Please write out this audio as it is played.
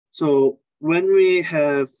So when we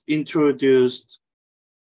have introduced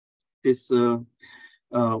this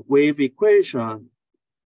wave equation,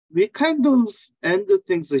 we kind of end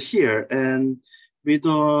things here, and we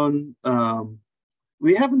don't,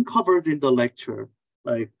 we haven't covered in the lecture,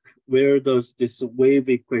 like where does this wave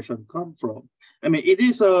equation come from? I mean, it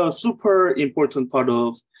is a super important part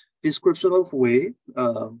of description of wave.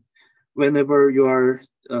 Whenever you are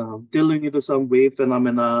dealing with some wave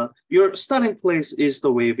phenomena, your starting place is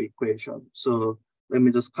the wave equation. So let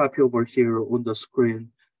me just copy over here on the screen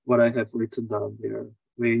what I have written down there.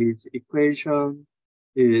 Wave equation,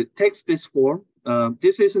 it takes this form.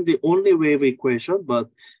 This isn't the only wave equation, but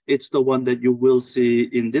it's the one that you will see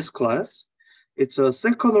in this class. It's a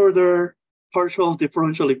second order partial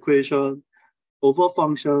differential equation of a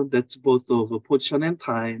function that's both of a position and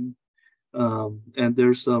time. And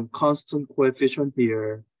there's some constant coefficient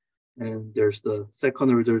here, and there's the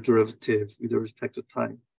second order derivative with respect to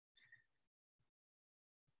time.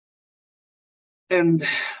 And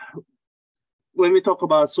when we talk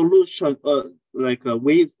about solution, like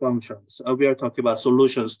wave functions, we are talking about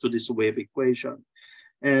solutions to this wave equation.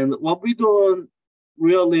 And what we don't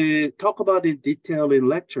really talk about in detail in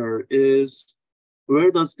lecture is where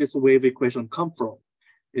does this wave equation come from?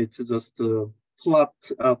 It's just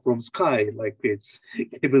plucked from sky, like it's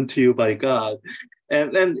given to you by God.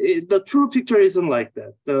 And the true picture isn't like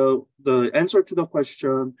that. The answer to the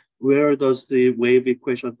question, where does the wave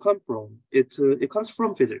equation come from? It comes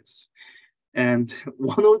from physics. And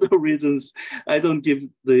one of the reasons I don't give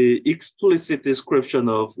the explicit description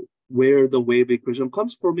of where the wave equation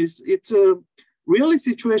comes from is it's really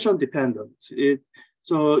situation dependent.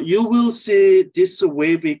 So you will see this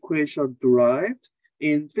wave equation derived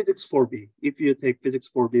in physics 4B. If you take physics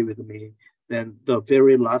 4B with me, then the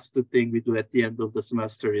very last thing we do at the end of the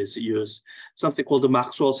semester is use something called the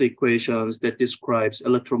Maxwell's equations that describes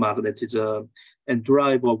electromagnetism and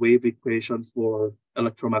derive a wave equation for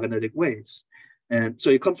electromagnetic waves. And so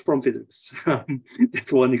it comes from physics.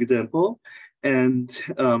 That's one example. And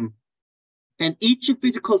each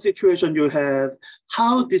physical situation you have,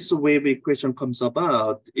 how this wave equation comes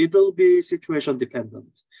about, it'll be situation dependent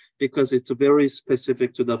because it's very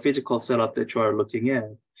specific to the physical setup that you are looking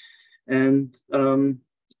at. And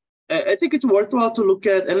I think it's worthwhile to look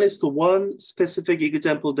at least one specific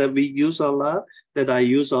example that we use a lot, that I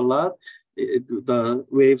use a lot, the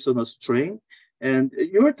waves on a string. And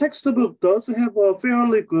your textbook does have a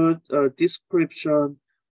fairly good description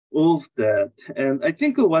of that. And I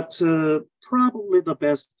think what's probably the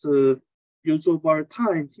best use of our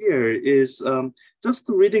time here is just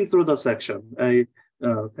reading through the section. I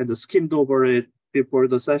kind of skimmed over it before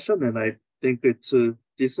the session, and I think it's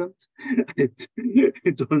decent. I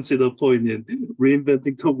don't see the point in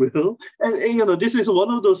reinventing the wheel. And you know, this is one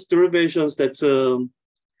of those derivations that's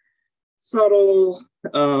subtle,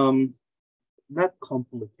 not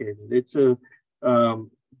complicated.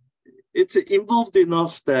 It's involved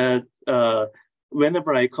enough that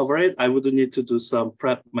whenever I cover it, I would need to do some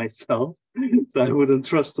prep myself. So I wouldn't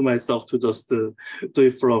trust myself to just do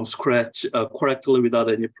it from scratch correctly without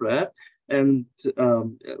any prep. And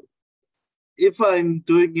if I'm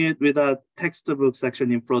doing it without textbook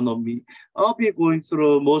section in front of me, I'll be going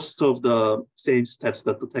through most of the same steps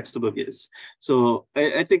that the textbook is. So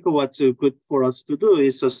I think what's good for us to do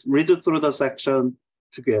is just read through the section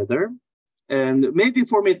together. And maybe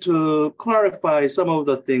for me to clarify some of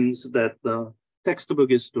the things that the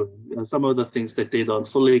textbook is doing, some of the things that they don't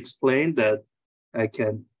fully explain that I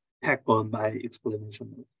can tack on my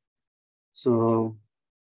explanation. So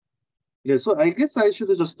yeah, so I guess I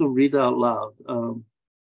should just read out loud.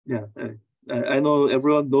 Yeah, I know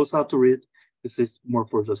everyone knows how to read. This is more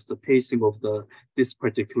for just the pacing of this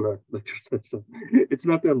particular lecture session. It's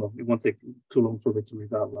not that long. It won't take too long for me to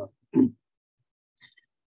read out loud.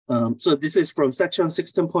 So this is from section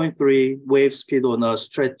 16.3, wave speed on a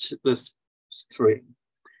stretchless string.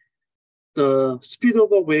 The speed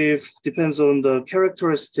of a wave depends on the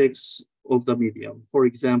characteristics of the medium. For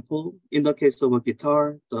example, in the case of a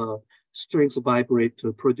guitar, the strings vibrate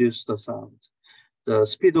to produce the sound. The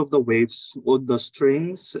speed of the waves on the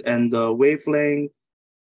strings and the wavelength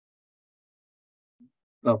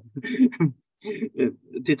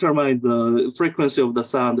determine the frequency of the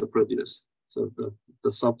sound produced. So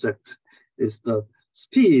the subject is the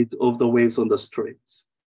speed of the waves on the strings.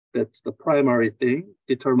 That's the primary thing,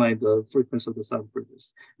 determine the frequency of the sound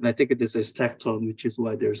produced. And I think this is tactone, which is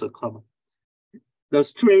why there's a comma. The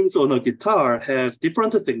strings on a guitar have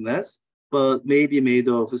different thickness, but may be made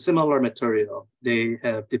of similar material. They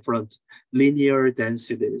have different linear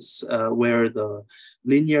densities, where the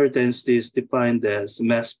linear density is defined as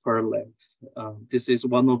mass per length. This is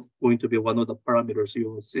going to be one of the parameters you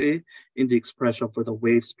will see in the expression for the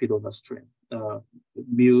wave speed on a string.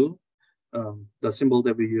 Mu, the symbol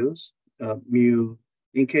that we use, mu,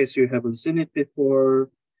 in case you haven't seen it before,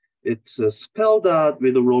 it's spelled out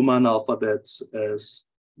with the Roman alphabets as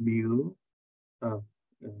mu,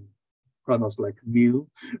 pronounced like mu,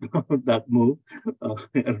 not mu,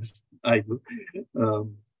 as I do.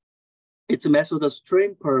 It's a mass of the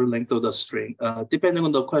string per length of the string. Depending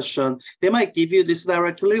on the question, they might give you this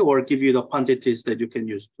directly or give you the quantities that you can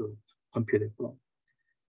use to compute it from.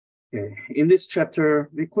 Okay. In this chapter,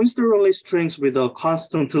 we consider only strings with a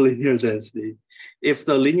constant linear density. If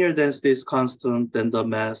the linear density is constant, then the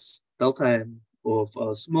mass delta m of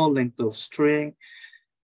a small length of string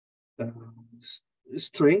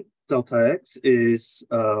delta x is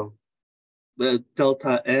the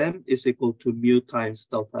delta m is equal to mu times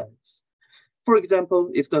delta x. For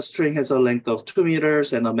example, if the string has a length of 2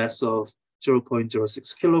 meters and a mass of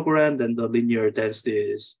 0.06 kilogram, then the linear density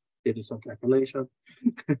is, it is some calculation.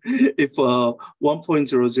 If a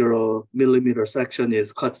 1.00 millimeter section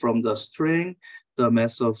is cut from the string, the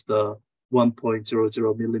mass of the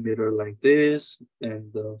 1.00 millimeter like this,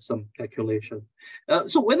 and some calculation.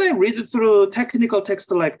 So when I read through technical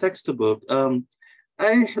text like textbook,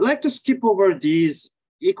 I like to skip over these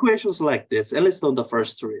equations like this, at least on the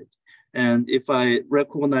first read. And if I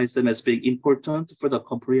recognize them as being important for the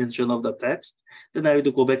comprehension of the text, then I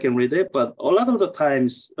would go back and read it. But a lot of the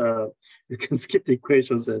times, you can skip the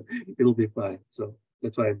equations and it'll be fine. So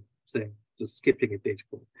that's why I'm saying just skipping it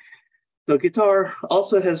basically. The guitar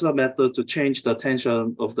also has a method to change the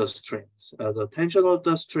tension of the strings. The tension of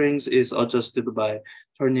the strings is adjusted by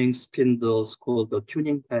turning spindles called the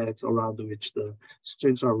tuning pegs around which the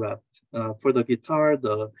strings are wrapped. For the guitar,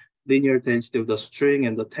 the linear density of the string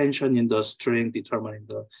and the tension in the string determine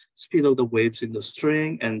the speed of the waves in the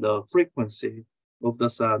string, and the frequency of the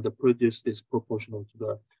sound produced is proportional to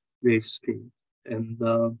the wave speed. And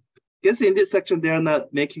I guess in this section, they are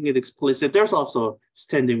not making it explicit. There's also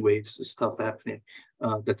standing waves stuff happening.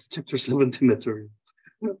 That's chapter 17 material.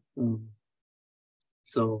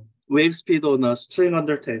 So wave speed on a string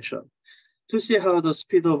under tension. To see how the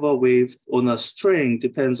speed of a wave on a string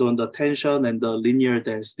depends on the tension and the linear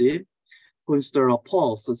density, consider a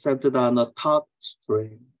pulse centered on a taut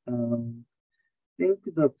string. I think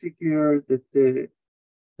the figure that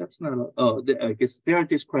I guess they are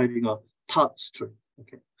describing a taut string.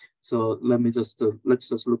 Okay, so let's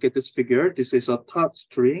just look at this figure. This is a taut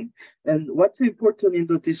string, and what's important in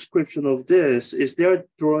the description of this is they are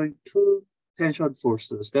drawing two tension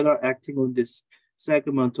forces that are acting on this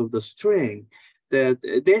segment of the string, that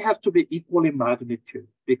they have to be equally magnitude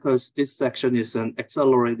because this section is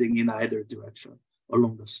accelerating in either direction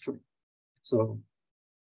along the string. So,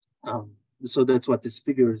 so that's what this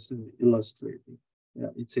figure is illustrating.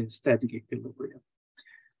 Yeah, it's in static equilibrium.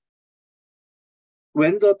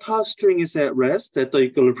 When the taut string is at rest at the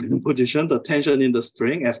equilibrium position, the tension in the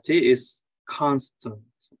string Ft is constant.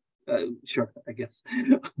 Sure, I guess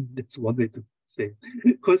that's one way to say.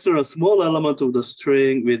 Consider a small element of the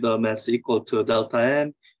string with a mass equal to delta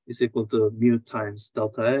m is equal to mu times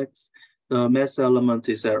delta x. The mass element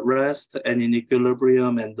is at rest and in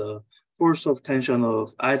equilibrium, and the force of tension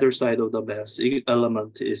of either side of the mass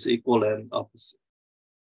element is equal and opposite.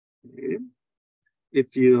 Okay.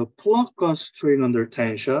 If you pluck a string under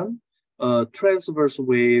tension, transverse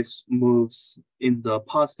waves moves in the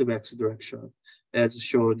positive x direction, as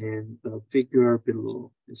shown in the figure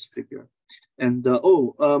below this figure. And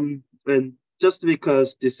and just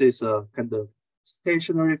because this is a kind of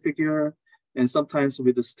stationary figure, and sometimes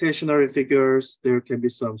with the stationary figures, there can be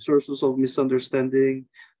some sources of misunderstanding.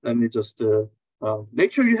 Let me just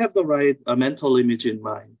make sure you have the right mental image in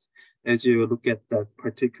mind as you look at that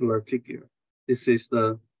particular figure. This is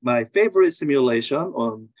my favorite simulation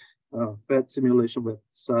on PHYS simulation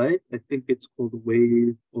website. I think it's called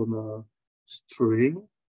Wave on a String.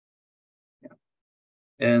 Yeah.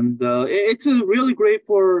 And it's really great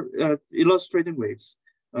for illustrating waves,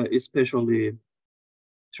 especially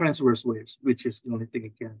transverse waves, which is the only thing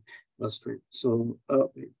it can illustrate. So,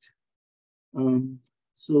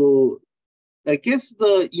 so I guess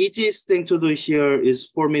the easiest thing to do here is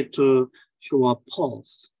for me to show a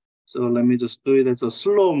pulse. So let me just do it as a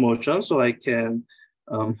slow motion so I can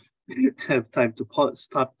have time to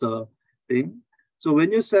stop the thing. So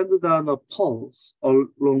when you send down a pulse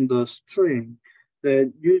along the string,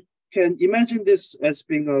 then you can imagine this as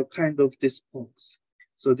being a kind of this pulse.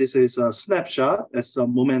 So this is a snapshot as a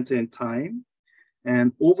moment in time.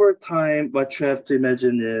 And over time, what you have to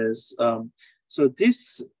imagine is, so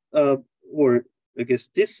this, or I guess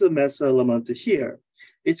this mass element here,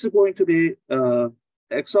 it's going to be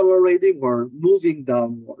accelerating or moving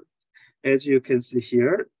downward. As you can see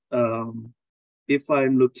here, if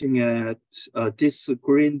I'm looking at this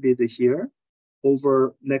green bead here,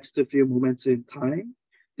 over next few moments in time,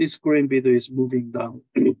 this green bead is moving down,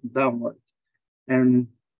 downward. And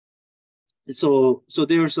so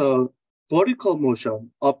there's a vertical motion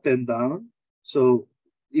up and down. So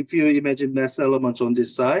if you imagine mass elements on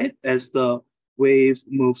this side, as the wave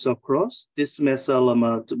moves across, this mass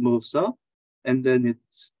element moves up, and then it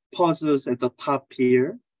pauses at the top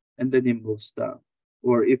here, and then it moves down.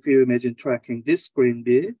 Or if you imagine tracking this green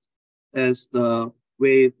bead, as the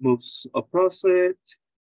wave moves across it,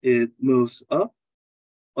 it moves up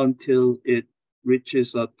until it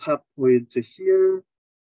reaches a top point here,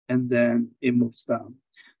 and then it moves down.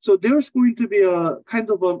 So there's going to be a kind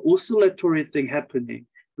of an oscillatory thing happening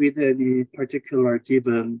with any particular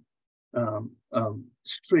given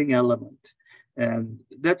string element. And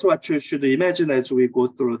that's what you should imagine as we go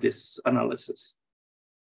through this analysis.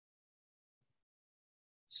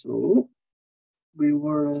 So we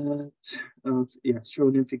were at,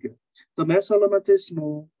 shown in figure. The mass element is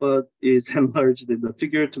small, but is enlarged in the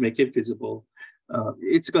figure to make it visible.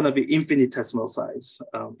 It's going to be infinitesimal size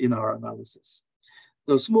in our analysis.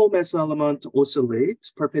 The small mass element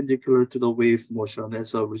oscillates perpendicular to the wave motion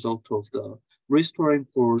as a result of the restoring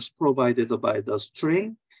force provided by the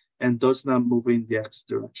string and does not move in the x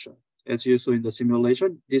direction. As you saw in the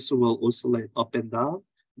simulation, this will oscillate up and down,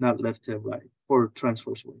 not left and right for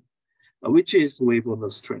transverse wave, which is wave on the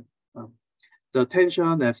string. The tension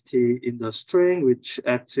Ft in the string, which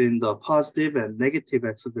acts in the positive and negative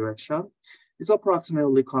x direction, is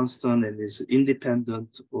approximately constant and is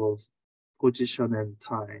independent of position and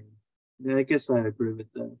time. Yeah, I guess I agree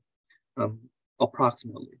with that,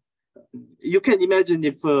 approximately. You can imagine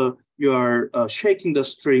if you are shaking the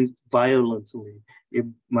string violently, it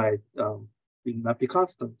might not be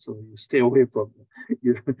constant, so you stay away from it.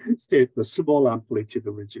 You stay at the small amplitude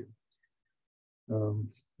region.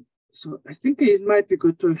 So I think it might be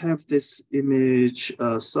good to have this image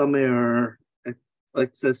somewhere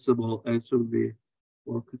accessible as we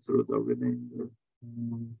work through the remainder.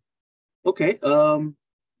 Okay,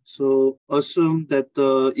 so assume that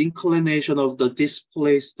the inclination of the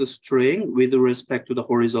displaced string with respect to the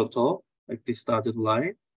horizontal, like this dotted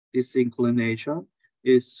line, this inclination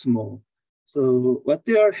is small. So what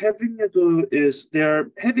they are having you do is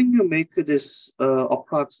they're having you make this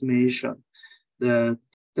approximation that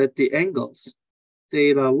the angles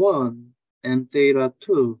theta 1 and theta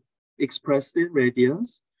 2 expressed in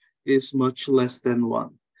radians is much less than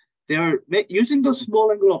 1. They are using the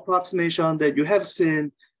small angle approximation that you have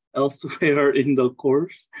seen elsewhere in the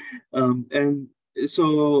course. And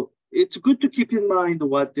so it's good to keep in mind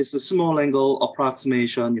what this small angle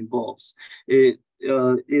approximation involves. It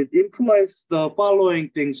implies the following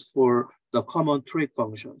things for the common trig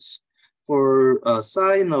functions. For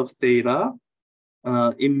sine of theta,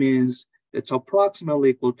 it means it's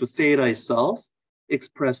approximately equal to theta itself,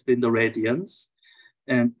 expressed in the radians.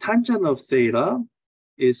 And tangent of theta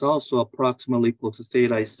is also approximately equal to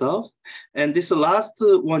theta itself. And this last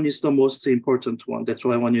one is the most important one. That's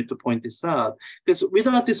why I want you to point this out. Because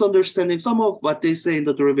without this understanding, some of what they say in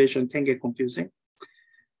the derivation can get confusing.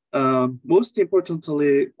 Most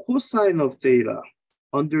importantly, cosine of theta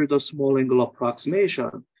under the small angle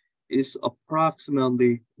approximation is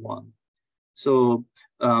approximately 1. So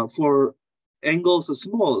for angles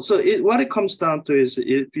small, so what it comes down to is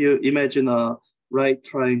if you imagine a right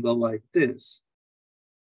triangle like this,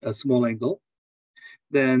 a small angle,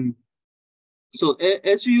 then so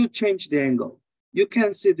as you change the angle, you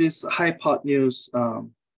can see this hypotenuse.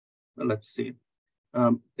 Let's see.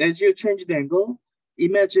 As you change the angle,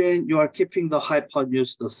 imagine you are keeping the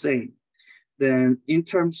hypotenuse the same. Then in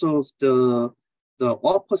terms of the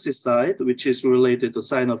opposite side, which is related to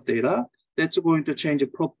sine of theta, that's going to change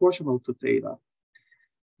proportional to theta.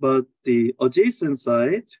 But the adjacent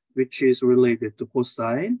side, which is related to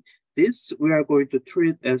cosine, this we are going to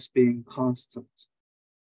treat as being constant.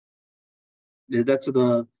 That's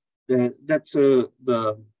the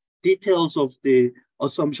details of the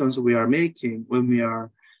assumptions we are making when we are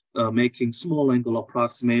making small angle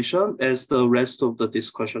approximation as the rest of the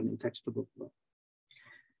discussion in textbook.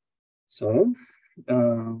 So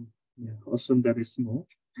assume that is small.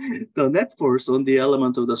 The net force on the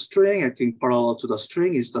element of the string acting parallel to the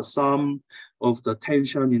string is the sum of the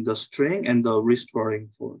tension in the string and the restoring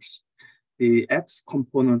force. The x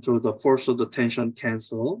component of the force of the tension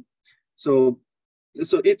cancel. So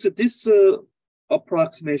it's this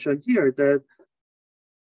approximation here that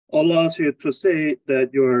allows you to say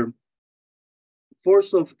that your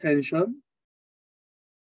force of tension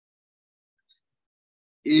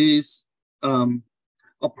is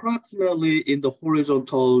approximately in the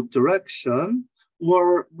horizontal direction,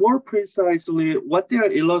 or more precisely, what they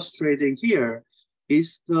are illustrating here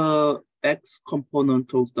is the x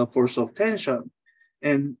component of the force of tension.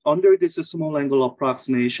 And under this small angle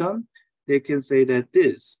approximation, they can say that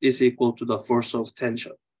this is equal to the force of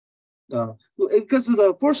tension. Because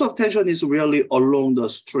the force of tension is really along the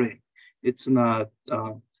string. It's not,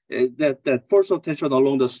 that force of tension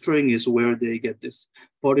along the string is where they get this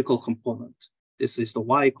vertical component. This is the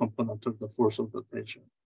y component of the force of the tension.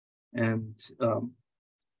 And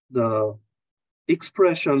the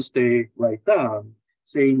expressions they write down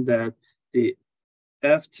saying that the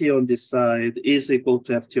Ft on this side is equal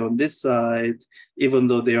to Ft on this side, even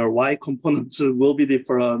though their y components will be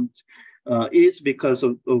different, is because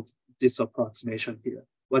of this approximation here.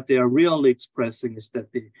 What they are really expressing is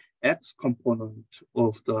that the x component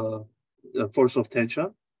of the force of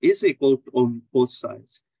tension is equal on both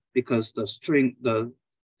sides, because the string,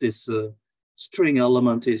 this string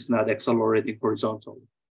element is not accelerating horizontally.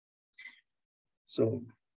 So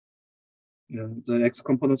the x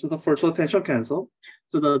components of the force of tension cancel.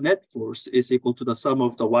 So the net force is equal to the sum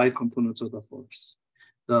of the y components of the force.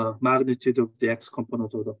 The magnitude of the x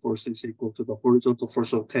component of the force is equal to the horizontal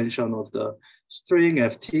force of tension of the string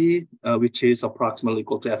Ft, which is approximately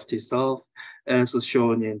equal to Ft self, as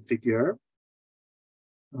shown in figure.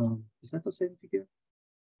 Is that the same figure?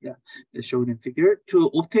 Yeah, it's shown in figure.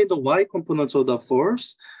 To obtain the y components of the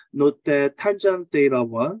force, note that tangent theta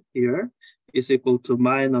 1 here is equal to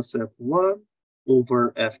minus F1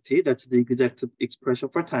 over Ft. That's the exact expression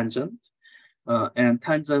for tangent. And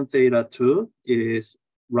tangent theta 2 is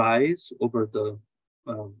rise over the,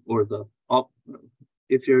 or the up.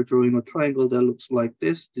 If you're drawing a triangle that looks like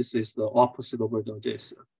this is the opposite over the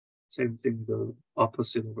adjacent. Same thing, the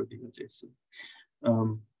opposite over the adjacent.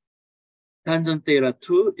 Tangent theta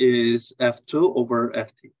 2 is F2 over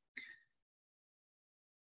Ft.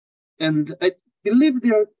 And I believe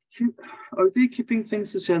are they keeping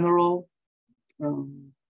things general?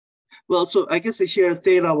 Well, so I guess here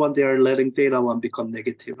theta 1, they are letting theta 1 become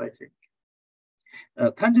negative, I think.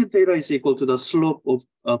 Tangent theta is equal to the slope of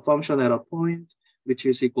a function at a point, which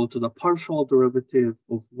is equal to the partial derivative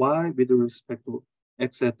of y with respect to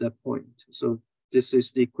x at that point. So this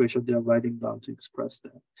is the equation they're writing down to express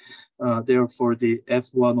that. Therefore, the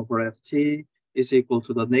F1 over Ft is equal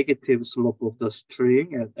to the negative slope of the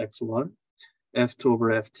string at x1. F2 over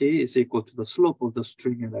Ft is equal to the slope of the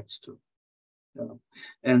string at x2.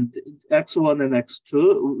 And x1 and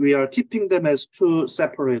x2, we are keeping them as two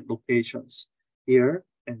separate locations, here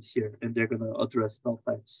and here, and they're going to address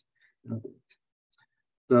delta x.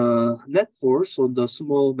 The net force on the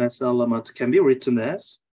small mass element can be written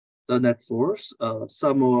as the net force,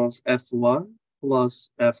 sum of F1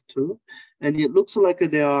 plus F2, and it looks like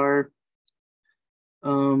they are,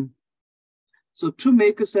 so to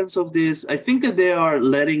make a sense of this, I think that they are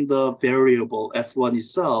letting the variable F1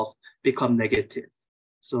 itself become negative.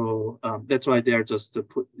 So that's why they're just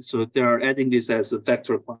so they're adding this as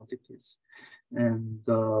vector quantities. And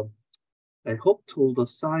I hope all the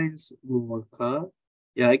signs will work out.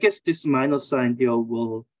 Yeah, I guess this minus sign here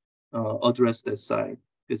will address that sign.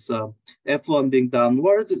 It's F1 being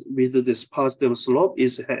downward with this positive slope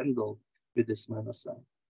is handled with this minus sign.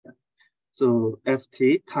 Yeah. So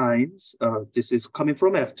Ft times, this is coming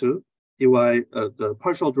from F2, dy, the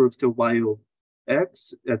partial derivative y of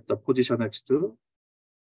x at the position x2,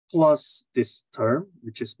 plus this term,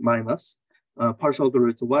 which is minus, partial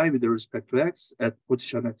derivative y with respect to x at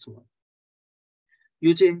position x1.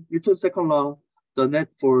 Using Newton's second law, the net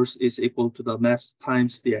force is equal to the mass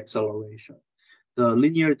times the acceleration. The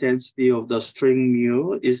linear density of the string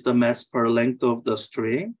mu is the mass per length of the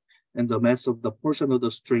string, and the mass of the portion of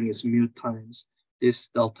the string is mu times this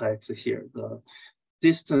delta x here, the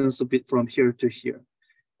distance a bit from here to here.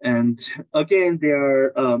 And again, they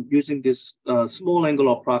are using this small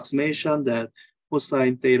angle approximation that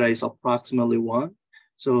cosine theta is approximately 1.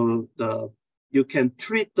 So you can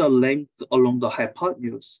treat the length along the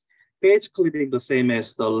hypotenuse basically being the same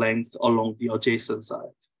as the length along the adjacent side.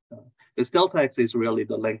 Because delta x is really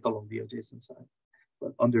the length along the adjacent side.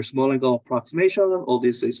 But under small angle approximation, all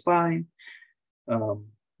this is fine.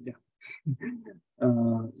 Yeah.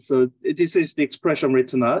 So this is the expression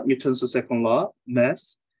written out, Newton's second law,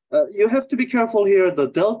 mass. You have to be careful here. The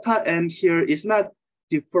delta m here is not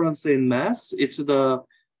difference in mass. It's the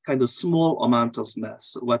kind of small amount of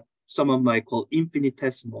mass, what someone might call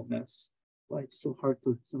infinitesimal mass. Why it's so hard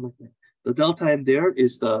to select that. The delta m there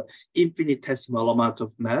is the infinitesimal amount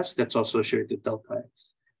of mass that's associated with delta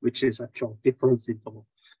x, which is actual difference in the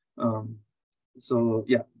So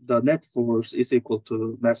yeah, the net force is equal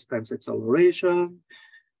to mass times acceleration.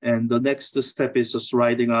 And the next step is just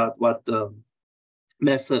writing out what the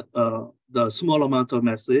mass, the small amount of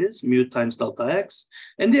mass is, mu times delta x,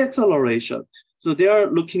 and the acceleration. So they are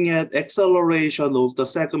looking at acceleration of the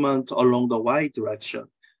segment along the y direction.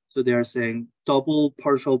 So they are saying double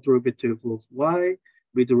partial derivative of y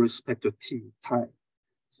with respect to t time.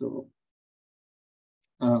 So,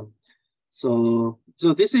 um, so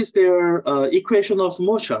this is their equation of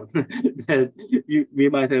motion that we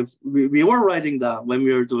might have, we were writing down when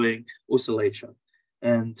we were doing oscillation.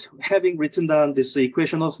 And having written down this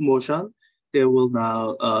equation of motion, they will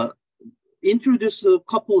now introduce a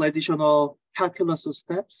couple additional calculus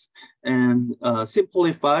steps and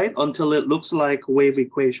simplify it until it looks like wave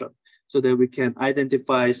equation, so that we can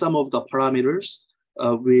identify some of the parameters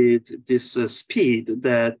with this speed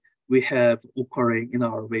that we have occurring in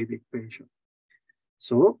our wave equation.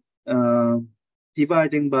 So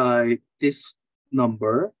dividing by this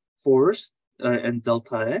number, force and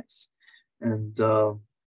delta x, and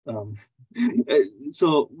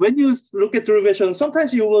so when you look at derivation,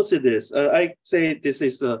 sometimes you will see this. I say this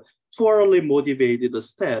is a poorly motivated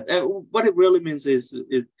step. And what it really means is,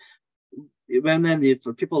 when and if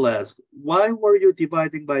people ask, why were you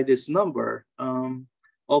dividing by this number?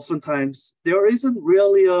 Oftentimes, there isn't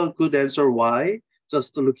really a good answer why,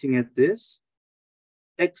 just looking at this.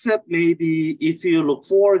 Except maybe if you look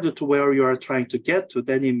forward to where you are trying to get to,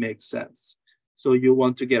 then it makes sense. So you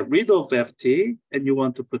want to get rid of ft, and you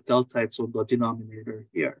want to put delta x on the denominator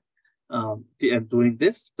here. And doing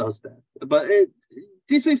this does that. But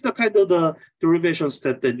this is the kind of the derivation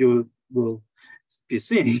step that you will be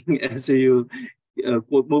seeing as you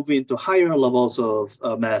move into higher levels of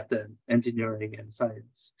math and engineering and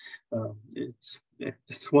science.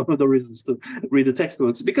 It's one of the reasons to read the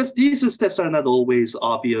textbooks, because these steps are not always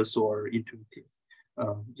obvious or intuitive.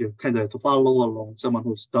 You kind of have to follow along someone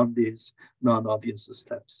who's done these non-obvious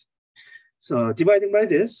steps. So dividing by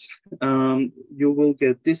this, you will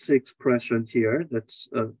get this expression here. That's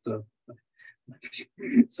the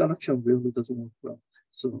selection really doesn't work well.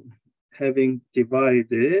 So having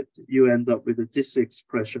divided, you end up with this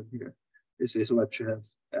expression here. This is what you have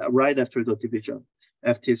right after the division.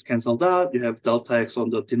 Ft is canceled out. You have delta x on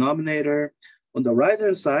the denominator. On the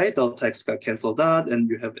right-hand side, delta x got canceled out, and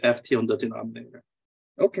you have Ft on the denominator.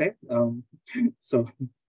 Okay, so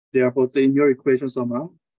they are both in your equation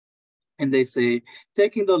somehow. And they say,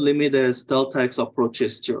 taking the limit as delta x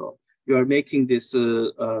approaches 0, you are making this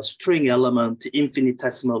string element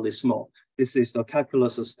infinitesimally small. This is the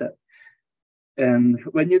calculus step. And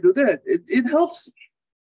when you do that, it helps.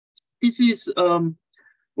 This is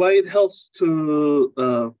why it helps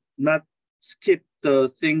to not skip the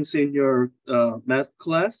things in your math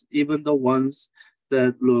class, even the ones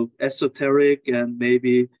that look esoteric and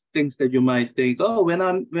maybe things that you might think, oh, when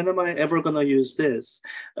am I ever going to use this?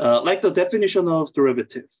 Like the definition of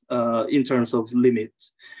derivative in terms of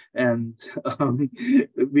limits. And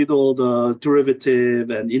with all the derivative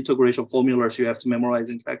and integration formulas you have to memorize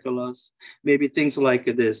in calculus, maybe things like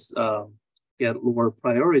this get lower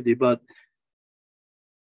priority. But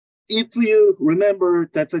if you remember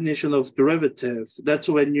definition of derivative, that's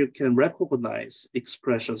when you can recognize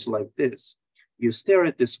expressions like this. You stare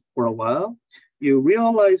at this for a while, you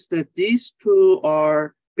realize that these two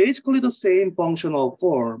are basically the same functional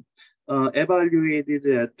form, evaluated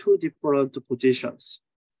at two different positions.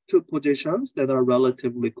 Two positions that are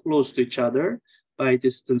relatively close to each other by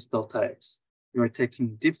distance delta x. You're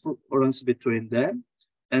taking difference between them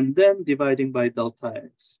and then dividing by delta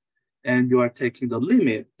x. And you are taking the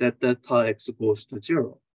limit that delta x goes to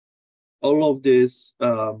 0. All of this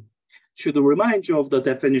should remind you of the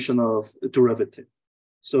definition of derivative.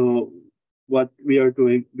 So what we are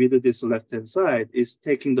doing with this left-hand side is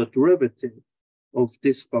taking the derivative of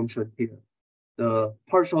this function here, the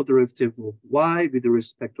partial derivative of y with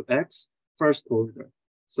respect to x, first order.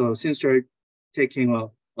 So since you're taking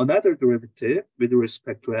another derivative with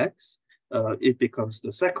respect to x, it becomes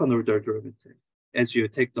the second order derivative as you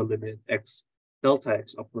take the limit x, delta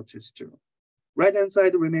x approaches 0. Right-hand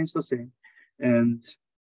side remains the same. And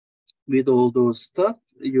with all those stuff,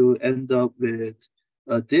 you end up with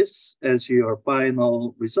this as your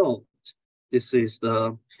final result. This is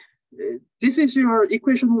your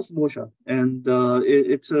equation of motion, and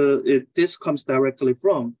this comes directly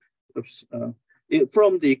from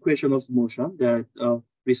the equation of motion that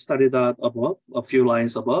we studied out above, a few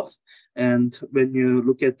lines above. And when you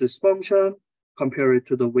look at this function, compare it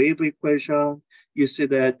to the wave equation, you see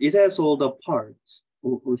that it has all the parts.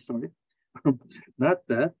 Sorry, not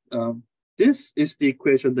that. This is the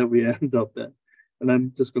equation that we end up at. And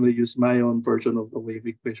I'm just going to use my own version of the wave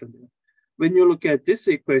equation here. When you look at this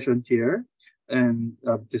equation here, and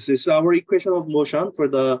this is our equation of motion for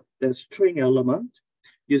the string element,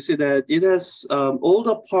 you see that it has all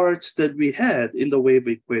the parts that we had in the wave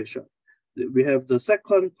equation. We have the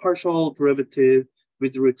second partial derivative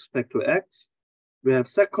with respect to x. We have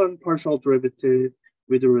second partial derivative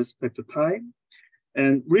with respect to time.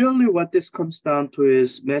 And really what this comes down to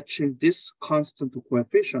is matching this constant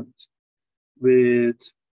coefficient with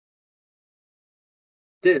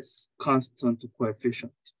this constant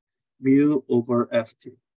coefficient, mu over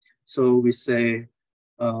ft. So we say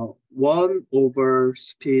 1 over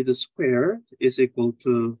speed squared is equal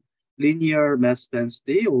to linear mass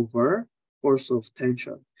density over force of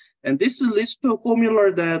tension. And this leads to a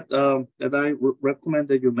formula that that I recommend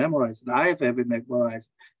that you memorize, and I have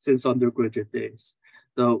memorized since undergraduate days.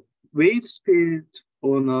 The wave speed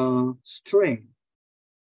on a string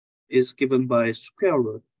is given by square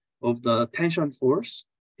root of the tension force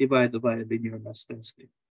divided by linear mass density.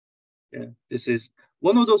 Yeah, this is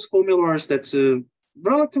one of those formulas that's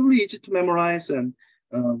relatively easy to memorize, and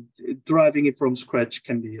deriving it from scratch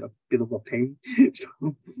can be a bit of a pain.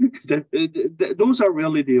 So those are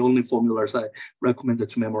really the only formulas I recommend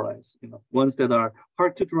to memorize. Ones that are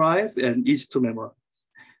hard to derive and easy to memorize.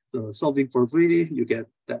 So solving for V, you get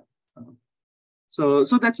that. So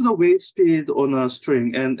that's the wave speed on a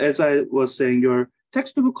string. And as I was saying, your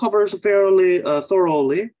textbook covers fairly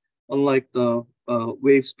thoroughly, unlike the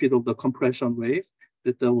wave speed of the compression wave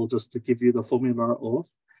that will just give you the formula of.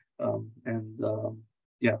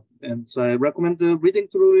 Yeah, and so I recommend reading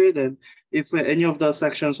through it. And if any of the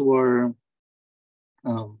sections were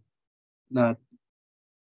not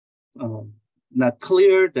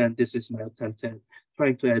clear, then this is my attempt at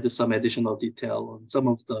trying to add some additional detail on some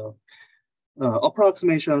of the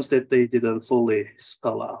approximations that they didn't fully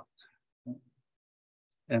spell out.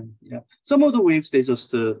 And yeah, some of the waves, they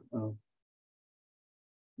just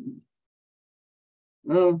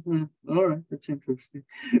all right, that's interesting.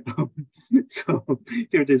 So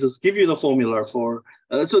here they just give you the formula for,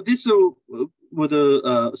 so this would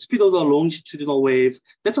speed of the longitudinal wave,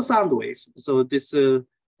 that's a sound wave. So this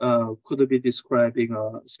could be describing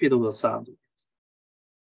speed of the sound wave.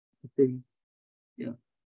 I think, yeah.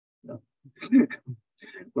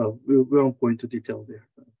 Well, we won't go into detail there.